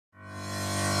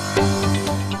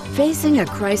Facing a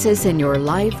crisis in your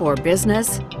life or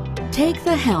business? Take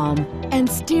the helm and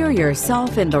steer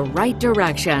yourself in the right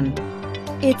direction.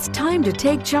 It's time to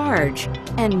take charge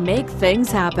and make things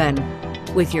happen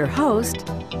with your host,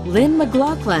 Lynn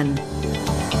McLaughlin.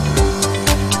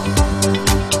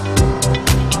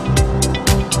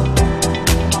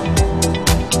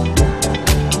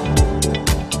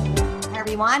 Hi,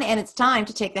 everyone, and it's time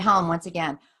to take the helm once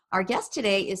again. Our guest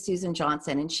today is Susan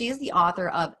Johnson, and she is the author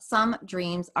of Some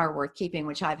Dreams Are Worth Keeping,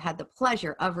 which I've had the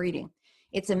pleasure of reading.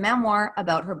 It's a memoir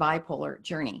about her bipolar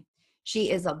journey.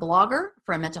 She is a blogger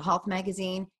for a mental health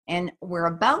magazine, and we're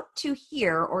about to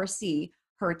hear or see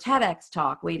her TEDx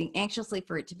talk, waiting anxiously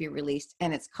for it to be released,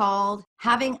 and it's called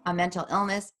Having a Mental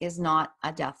Illness is Not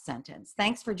a Death Sentence.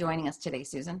 Thanks for joining us today,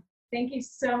 Susan. Thank you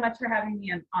so much for having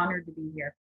me. I'm honored to be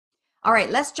here. All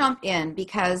right, let's jump in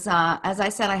because, as I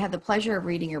said, I had the pleasure of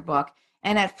reading your book.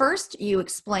 And at first, you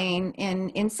explain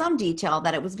in some detail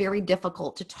that it was very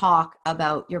difficult to talk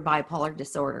about your bipolar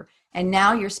disorder. And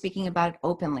now you're speaking about it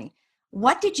openly.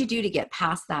 What did you do to get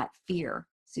past that fear,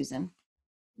 Susan?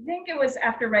 I think it was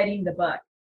after writing the book.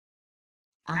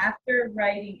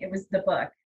 It was the book.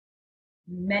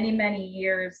 Many, many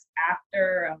years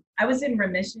after, I was in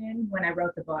remission when I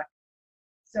wrote the book.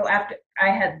 So after I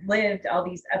had lived all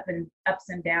these ups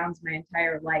and downs my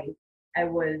entire life, I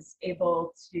was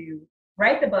able to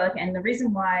write the book. And the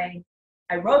reason why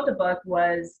I wrote the book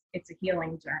was it's a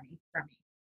healing journey for me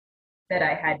that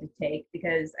I had to take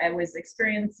because I was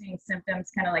experiencing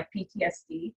symptoms kind of like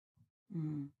PTSD,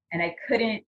 and I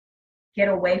couldn't get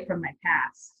away from my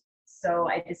past. So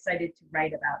I decided to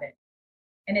write about it.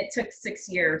 And it took 6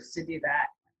 years to do that.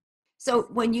 So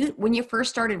when you first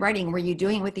started writing, were you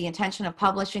doing it with the intention of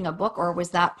publishing a book, or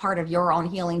was that part of your own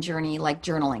healing journey, like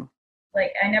journaling?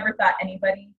 Like I never thought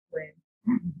anybody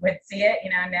would see it.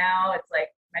 Now it's like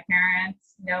my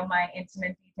parents know my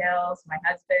intimate details, my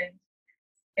husband.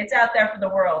 It's out there for the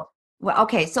world. Well,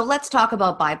 okay, so let's talk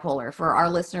about bipolar for our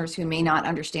listeners who may not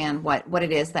understand what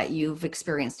it is that you've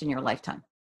experienced in your lifetime.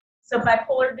 So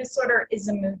bipolar disorder is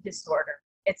a mood disorder.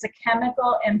 It's a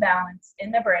chemical imbalance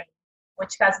in the brain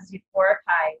which causes euphoric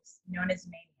highs, known as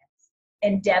manias,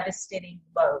 and devastating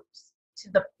lows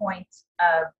to the point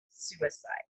of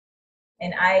suicide.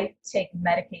 And I take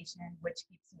medication which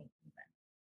keeps me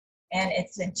even. And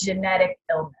it's a genetic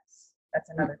illness. That's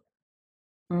another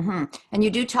thing. Mm-hmm. And you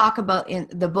do talk about in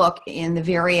the book in the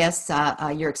various,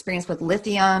 your experience with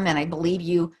lithium, and I believe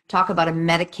you talk about a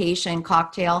medication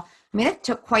cocktail. I mean, it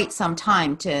took quite some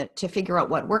time to figure out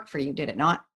what worked for you, did it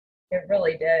not? It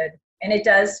really did. And it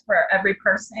does for every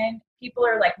person. People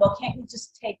are like, well, can't you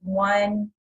just take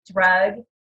one drug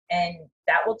and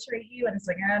that will treat you? And it's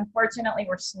like, unfortunately,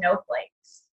 we're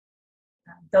snowflakes.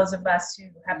 Those of us who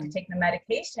have to take the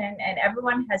medication, and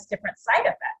everyone has different side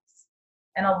effects.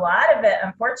 And a lot of it,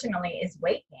 unfortunately, is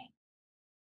weight gain.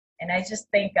 And I just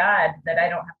thank God that I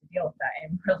don't have to deal with that.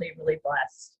 I'm really, really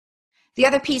blessed. The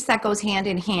other piece that goes hand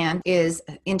in hand is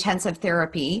intensive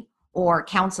therapy or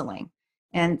counseling.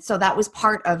 And so that was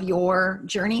part of your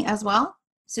journey as well,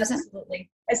 Susan?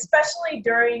 Absolutely. Especially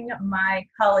during my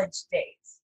college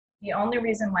days. The only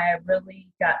reason why I really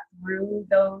got through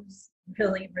those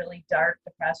really, really dark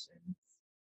depressions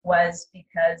was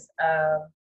because of,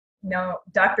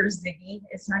 Dr. Ziggy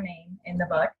is her name in the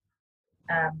book,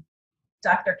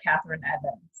 Dr. Catherine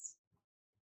Evans.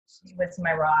 She was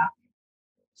my rock.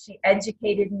 She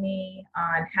educated me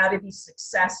on how to be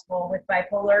successful with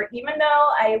bipolar, even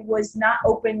though I was not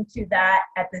open to that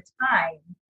at the time.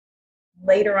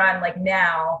 Later on, like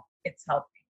now, it's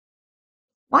helped me.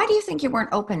 Why do you think you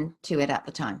weren't open to it at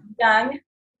the time? Young,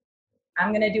 I'm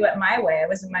going to do it my way. I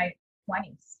was in my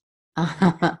 20s.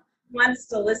 Who wants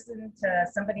to listen to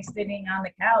somebody sitting on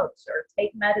the couch or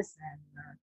take medicine?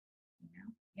 Or,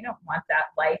 you don't want that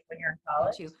life when you're in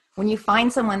college. When you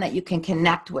find someone that you can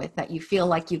connect with, that you feel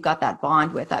like you've got that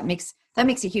bond with, that makes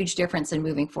a huge difference in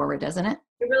moving forward, doesn't it?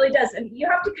 It really does. And you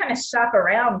have to kind of shop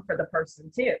around for the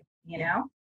person too,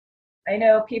 I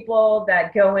know people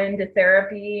that go into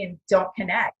therapy and don't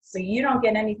connect, so you don't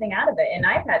get anything out of it. And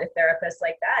I've had a therapist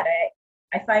like that.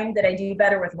 I find that I do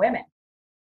better with women.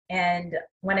 And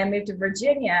when I moved to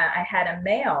Virginia, I had a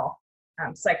male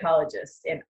psychologist,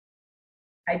 and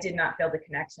I did not feel the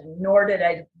connection, nor did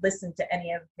I listen to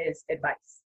any of his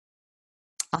advice.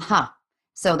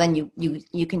 So then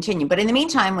you continue. But in the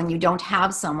meantime, when you don't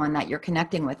have someone that you're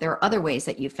connecting with, there are other ways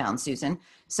that you found, Susan.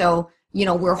 So,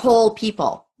 we're whole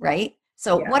people, right?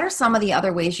 So What are some of the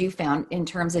other ways you found in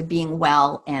terms of being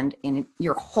well and in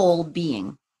your whole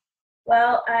being?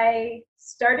 Well, I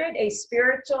started a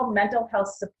spiritual mental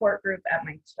health support group at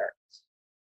my church.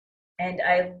 And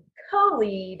I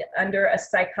co-lead under a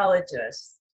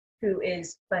psychologist who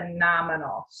is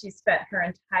phenomenal. She spent her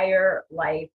entire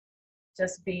life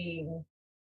just being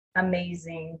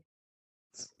amazing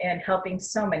and helping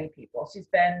so many people. She's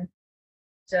been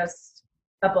just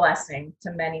a blessing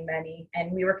to many, many.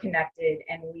 And we were connected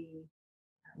and we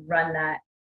run that.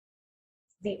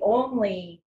 The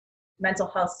only mental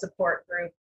health support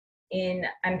group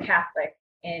I'm Catholic,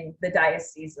 in the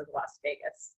Diocese of Las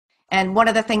Vegas. And one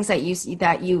of the things that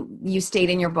you state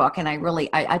in your book, and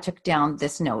I took down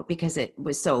this note because it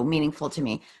was so meaningful to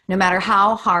me. No matter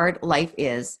how hard life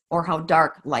is or how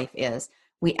dark life is,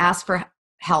 we ask for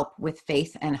help with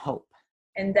faith and hope.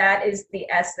 And that is the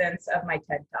essence of my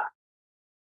TED Talk.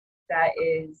 That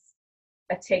is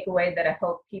a takeaway that I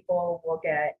hope people will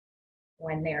get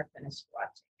when they're finished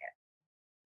watching it.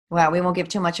 Well, we won't give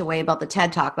too much away about the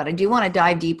TED Talk, but I do want to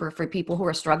dive deeper for people who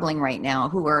are struggling right now,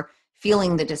 who are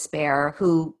feeling the despair,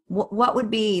 what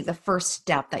would be the first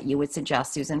step that you would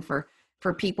suggest, Susan, for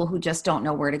people who just don't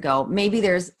know where to go? Maybe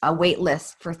there's a wait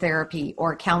list for therapy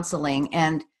or counseling,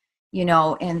 and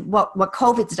what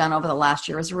COVID's done over the last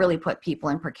year is really put people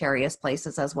in precarious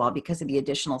places as well because of the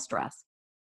additional stress.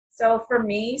 So for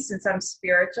me, since I'm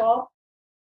spiritual,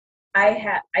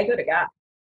 I go to God,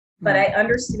 but I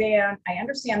understand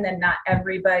that not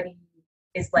everybody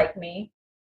is like me.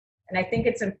 And I think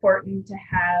it's important to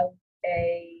have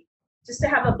a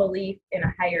belief in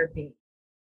a higher being.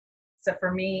 So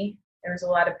for me, there's a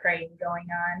lot of praying going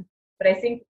on, but I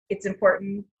think it's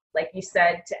important, like you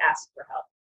said, to ask for help.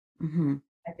 Mm-hmm.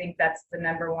 I think that's the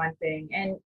number one thing.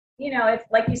 And, if,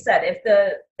 like you said, if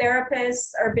the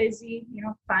therapists are busy,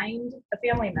 find a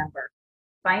family member,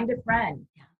 find a friend.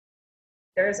 Yeah.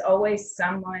 There's always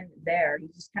someone there. You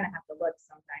just kind of have to look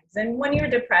sometimes. And when you're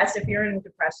depressed, if you're in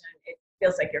depression, it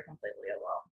feels like you're completely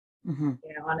alone. Mm-hmm.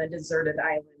 On a deserted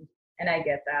island. And I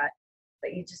get that.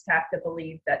 But you just have to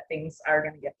believe that things are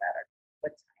going to get better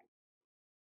with time.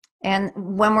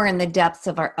 And when we're in the depths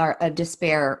of our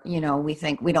despair, we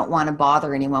think we don't want to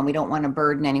bother anyone. We don't want to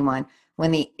burden anyone.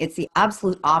 It's the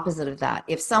absolute opposite of that.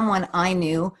 If someone I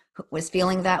knew was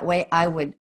feeling that way, I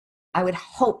would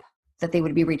hope that they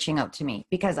would be reaching out to me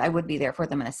because I would be there for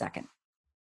them in a second.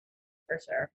 For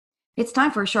sure. It's time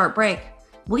for a short break.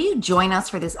 Will you join us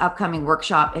for this upcoming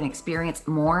workshop and experience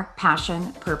more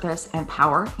passion, purpose, and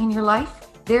power in your life?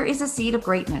 There is a seed of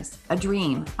greatness, a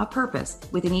dream, a purpose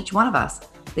within each one of us.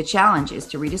 The challenge is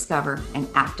to rediscover and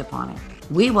act upon it.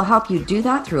 We will help you do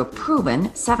that through a proven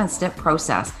 7-step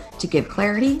process to give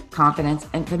clarity, confidence,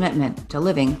 and commitment to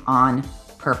living on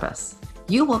purpose.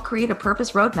 You will create a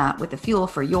purpose roadmap with the fuel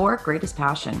for your greatest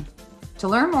passion. To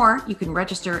learn more, you can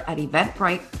register at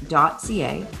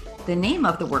eventbrite.ca. The name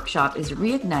of the workshop is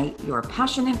Reignite Your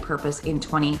Passion and Purpose in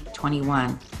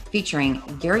 2021, featuring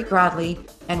Gary Gradley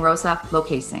and Rosa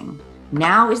Lokasing.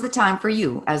 Now is the time for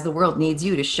you, as the world needs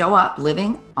you to show up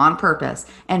living on purpose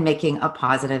and making a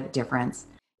positive difference.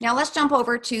 Now let's jump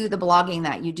over to the blogging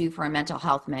that you do for a mental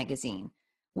health magazine.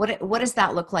 What does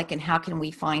that look like, and how can we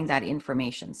find that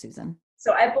information, Susan?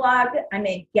 So I'm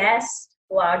a guest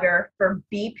blogger for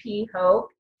BP Hope,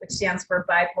 which stands for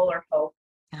Bipolar Hope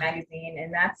magazine,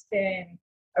 and that's been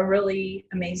a really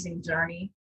amazing journey.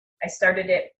 I started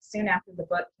it soon after the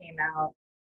book came out,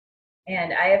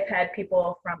 and I have had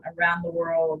people from around the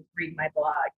world read my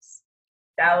blogs,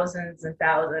 thousands and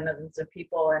thousands of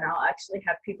people, and I'll actually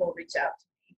have people reach out to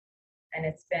me, and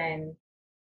it's been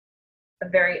a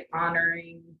very I'm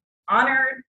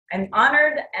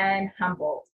honored and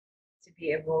humbled to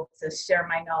be able to share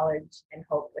my knowledge and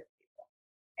hope with people.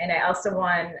 And I also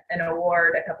won an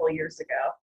award a couple of years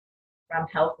ago from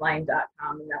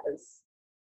healthline.com, and that was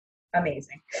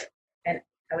amazing. And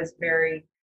it was very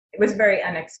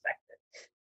unexpected.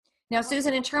 Now,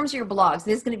 Susan, in terms of your blogs,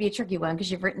 this is going to be a tricky one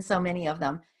because you've written so many of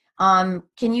them.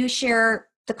 Can you share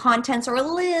the contents or a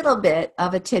little bit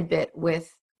of a tidbit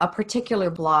with a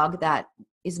particular blog that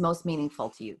is most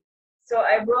meaningful to you? So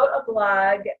I wrote a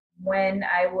blog when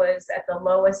I was at the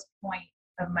lowest point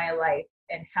of my life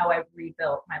and how I've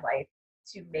rebuilt my life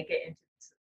to make it into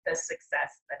the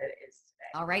success that it is today.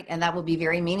 All right. And that will be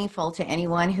very meaningful to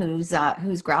anyone who's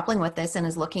grappling with this and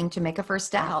is looking to make a first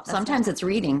step. Sometimes it's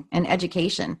reading and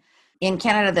education. In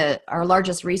Canada, our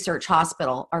largest research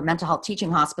hospital, our mental health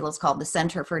teaching hospital, is called the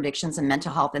Center for Addictions and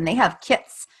Mental Health. And they have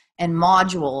kits and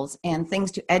modules and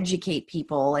things to educate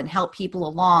people and help people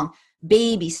along,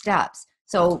 baby steps.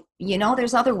 So,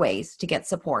 there's other ways to get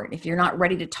support. If you're not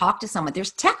ready to talk to someone,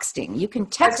 there's texting. You can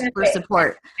text for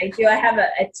support. I do. I have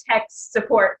a text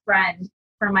support friend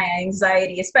for my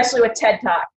anxiety, especially with TED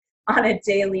Talk on a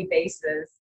daily basis.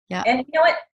 Yeah. And you know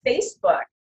what? Facebook.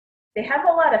 they have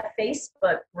a lot of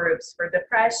Facebook groups for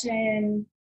depression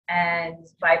and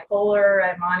bipolar.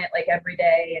 I'm on it like every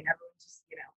day, and everyone just,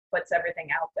 puts everything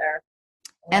out there.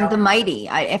 And the Mighty,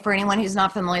 for anyone who's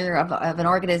not familiar of an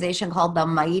organization called the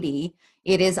Mighty,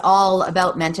 it is all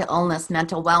about mental illness,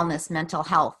 mental wellness, mental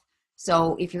health.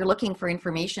 So if you're looking for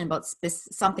information about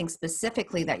something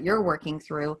specifically that you're working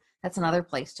through, that's another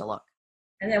place to look.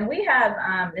 And then we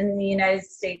have in the United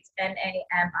States,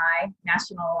 NAMI,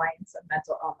 National Alliance of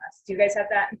Mental Illness. Do you guys have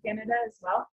that in Canada as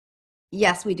well?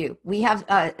 Yes, we do. We have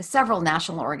several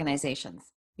national organizations.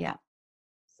 Yeah.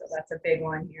 So that's a big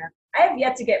one here. I have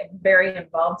yet to get very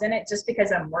involved in it just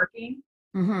because I'm working.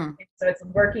 Mm-hmm. So it's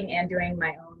working and doing my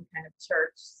own kind of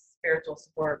church spiritual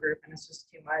support group, and it's just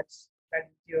too much trying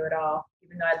to do it all,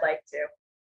 even though I'd like to.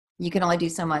 You can only do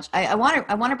so much. I want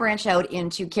to branch out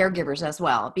into caregivers as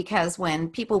well, because when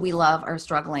people we love are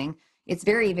struggling, it's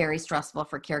very, very stressful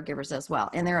for caregivers as well.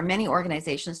 And there are many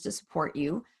organizations to support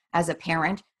you as a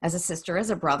parent, as a sister, as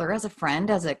a brother, as a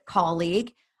friend, as a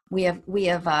colleague. We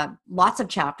have lots of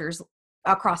chapters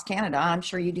across Canada. I'm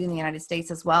sure you do in the United States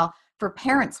as well, for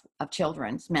parents of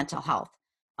children's mental health,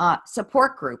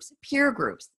 support groups, peer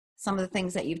groups, some of the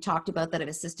things that you've talked about that have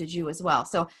assisted you as well.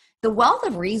 So the wealth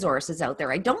of resources out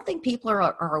there, I don't think people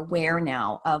are aware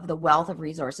now of the wealth of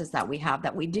resources that we have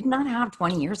that we did not have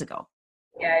 20 years ago.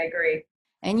 Yeah, I agree.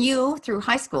 And you, through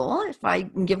high school, if I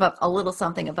can give up a little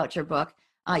something about your book,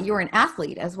 you were an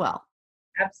athlete as well.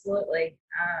 Absolutely.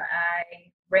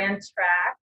 I ran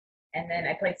track, and then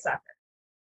I played soccer.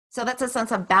 So that's a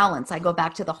sense of balance. I go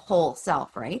back to the whole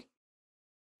self, right?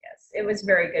 Yes, it was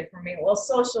very good for me. Well,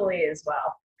 socially as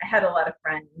well. I had a lot of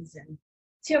friends and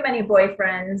too many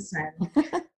boyfriends.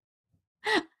 And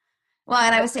well,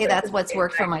 and I would say that's what's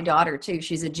worked for my daughter too.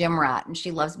 She's a gym rat, and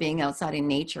she loves being outside in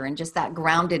nature, and just that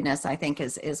groundedness, I think,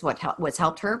 is what's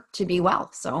helped her to be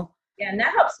well. So yeah, and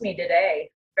that helps me today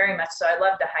very much. So I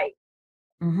love to hike.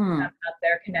 Mm-hmm. I'm out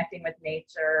there connecting with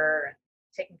nature,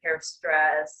 taking care of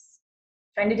stress,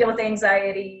 trying to deal with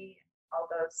anxiety, all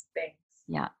those things.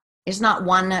 Yeah. There's not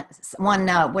one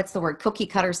what's the word, cookie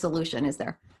cutter solution, is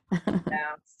there? No,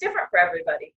 it's different for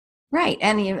everybody. Right.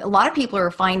 And a lot of people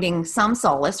are finding some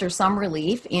solace or some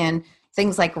relief in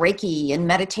things like Reiki and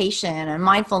meditation and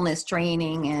mindfulness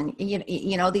training. And,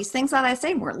 these things that I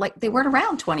say they weren't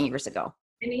around 20 years ago.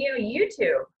 And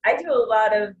YouTube. I do a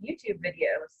lot of YouTube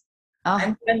videos.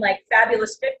 I'm doing like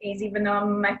fabulous 50s, even though I'm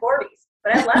in my 40s.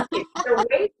 But I love it. They're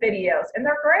weight videos, and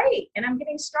they're great. And I'm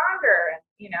getting stronger. And,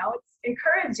 it's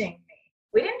encouraging me.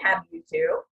 We didn't have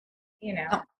YouTube,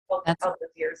 all those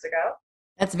years ago.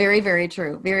 That's very, very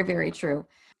true. Very, very true.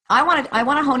 I want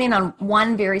to hone in on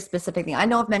one very specific thing. I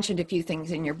know I've mentioned a few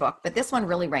things in your book, but this one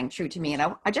really rang true to me.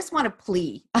 And I just want to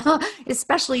plea,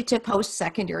 especially to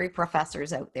post-secondary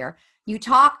professors out there. You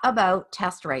talk about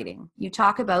test writing. You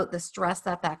talk about the stress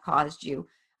that caused you.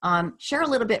 Share a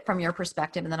little bit from your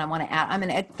perspective, and then I want to add, I'm an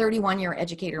 31-year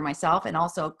educator myself, and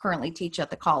also currently teach at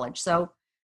the college. So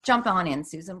jump on in,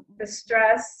 Susan. The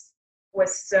stress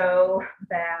was so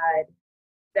bad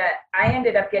that I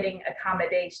ended up getting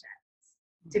accommodations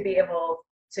to be able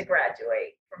to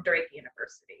graduate from Drake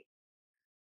University.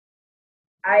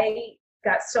 I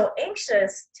got so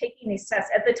anxious taking these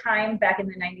tests. At the time, back in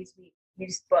the 90s, we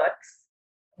used books.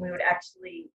 We would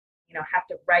actually, have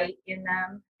to write in them.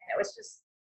 And it was just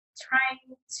trying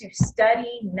to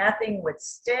study, nothing would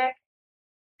stick.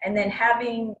 And then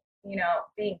having,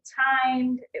 being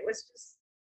timed, it was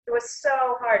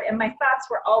so hard. And my thoughts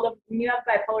were when you have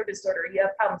bipolar disorder, you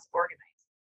have problems organizing.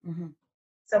 Mm-hmm.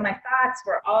 So my thoughts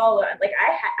were all like,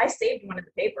 I saved one of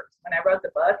the papers when I wrote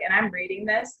the book, and I'm reading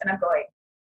this and I'm going,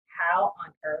 how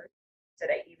on earth did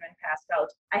I even pass college?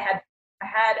 I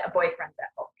had a boyfriend that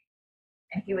helped me,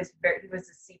 and he was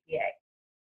a CPA,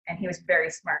 and he was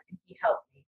very smart, and he helped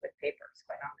me with papers,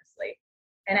 quite honestly.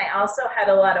 And I also had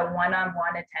a lot of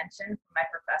one-on-one attention from my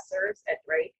professors at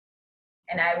Drake,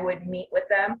 and I would meet with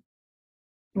them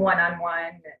one-on-one,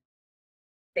 and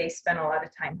they spent a lot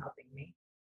of time helping me.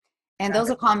 And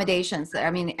those accommodations,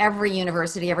 every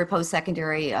university, every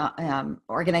post-secondary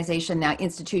organization, now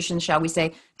institution, shall we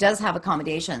say, does have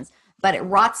accommodations. But it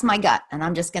rots my gut, and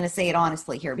I'm just going to say it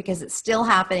honestly here, because it's still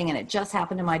happening, and it just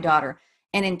happened to my daughter.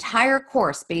 An entire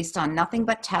course based on nothing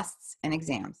but tests and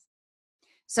exams.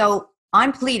 So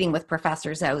I'm pleading with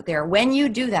professors out there, when you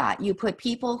do that, you put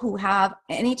people who have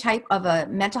any type of a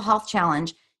mental health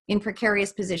challenge in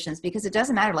precarious positions, because it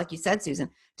doesn't matter, like you said, Susan,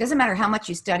 it doesn't matter how much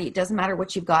you study, it doesn't matter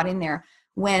what you've got in there.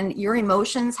 When your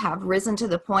emotions have risen to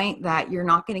the point that you're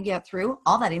not going to get through,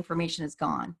 all that information is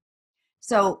gone.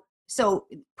 So So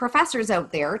professors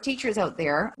out there, teachers out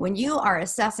there, when you are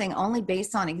assessing only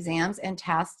based on exams and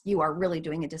tests, you are really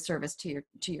doing a disservice to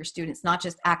your students, not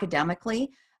just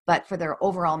academically, but for their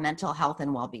overall mental health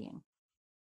and well-being.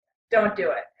 Don't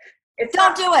do it.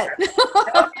 Don't do it.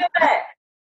 Don't do it.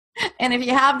 And if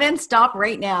you have been, stop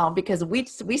right now, because we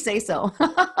say so.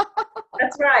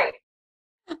 That's right.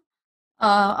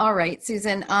 All right,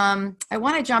 Susan, I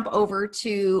want to jump over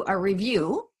to a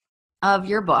review of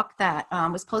your book that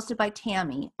was posted by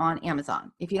Tammy on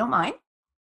Amazon, if you don't mind.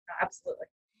 Absolutely.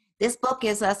 This book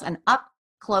gives us an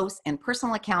up-close and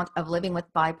personal account of living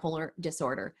with bipolar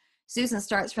disorder. Susan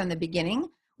starts from the beginning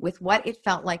with what it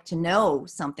felt like to know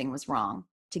something was wrong,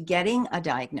 to getting a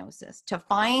diagnosis, to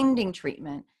finding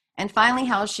treatment, and finally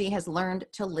how she has learned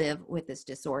to live with this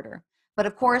disorder. But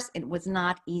of course, it was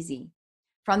not easy.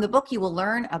 From the book, you will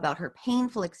learn about her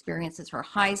painful experiences, her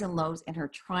highs and lows, and her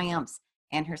triumphs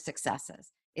and her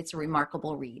successes. It's a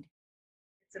remarkable read.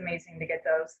 It's amazing to get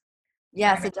those.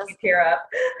 Yes, it does. Tear up.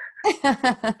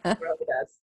 It really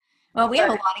does. Well, we have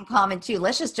a lot in common too.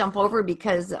 Let's just jump over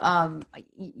because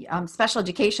special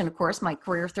education, of course, my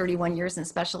career, 31 years in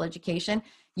special education.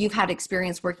 You've had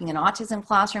experience working in autism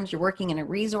classrooms. You're working in a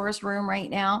resource room right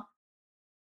now.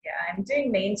 Yeah, I'm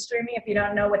doing mainstreaming. If you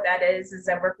don't know what that is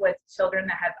I work with children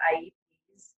that have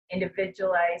IEPs,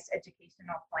 individualized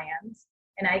educational plans.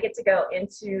 And I get to go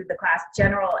into the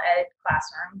general ed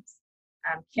classrooms,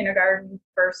 kindergarten,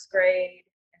 first grade,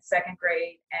 and second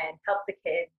grade, and help the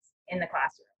kids in the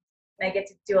classroom. And I get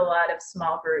to do a lot of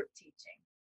small group teaching.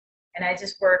 And I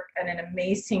just work at an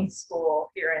amazing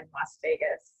school here in Las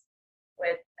Vegas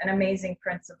with an amazing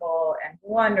principal and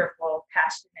wonderful,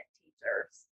 passionate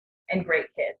teachers and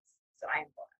great kids. So I am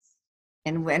blessed.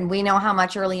 And when we know how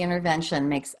much early intervention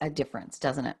makes a difference,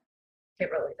 doesn't it?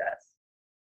 It really does.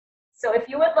 So if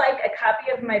you would like a copy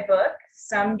of my book,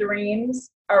 Some Dreams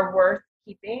Are Worth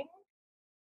Keeping,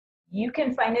 you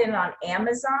can find it on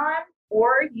Amazon,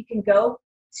 or you can go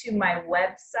to my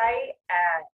website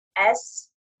at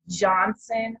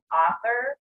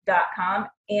sjohnsonauthor.com,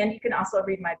 and you can also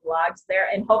read my blogs there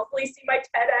and hopefully see my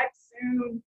TEDx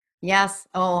soon. Yes.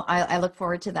 Oh, I look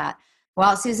forward to that.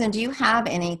 Well, Susan, do you have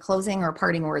any closing or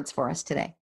parting words for us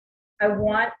today? I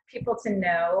want people to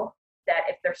know that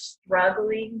if they're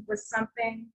struggling with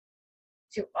something,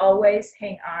 to always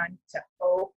hang on to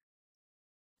hope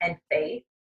and faith,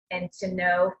 and to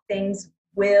know things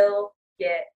will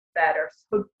get better.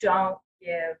 So don't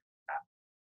give up.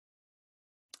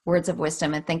 Words of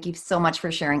wisdom, and thank you so much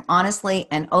for sharing honestly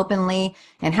and openly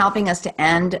and helping us to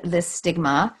end this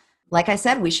stigma. Like I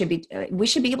said, we should be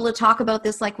able to talk about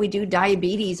this like we do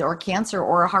diabetes or cancer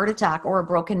or a heart attack or a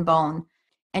broken bone,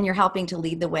 and you're helping to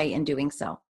lead the way in doing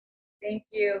so. Thank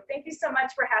you. Thank you so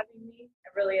much for having me. I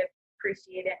really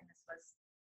appreciate it, and this was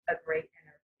a great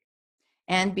interview.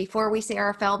 And before we say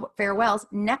our farewells,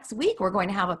 next week we're going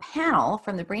to have a panel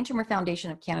from the Brain Tumor Foundation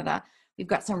of Canada. We've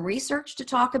got some research to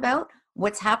talk about,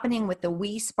 what's happening with the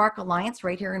We Spark Alliance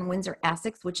right here in Windsor,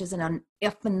 Essex, which is a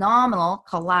phenomenal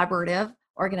collaborative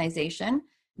organization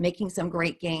making some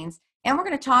great gains. And we're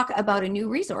going to talk about a new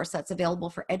resource that's available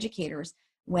for educators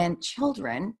when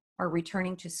children are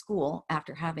returning to school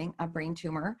after having a brain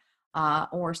tumor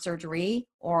or surgery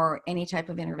or any type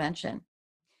of intervention.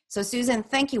 So Susan,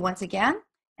 thank you once again.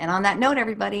 And on that note,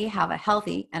 everybody, have a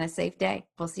healthy and a safe day.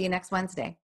 We'll see you next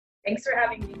Wednesday. Thanks for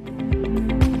having me.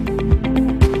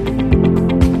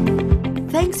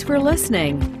 Thanks for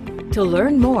listening. To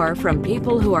learn more from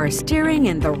people who are steering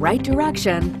in the right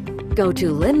direction, go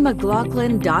to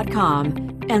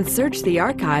lynnmclaughlin.com and search the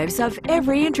archives of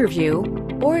every interview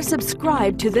or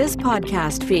subscribe to this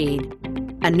podcast feed.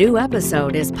 A new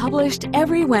episode is published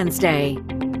every Wednesday.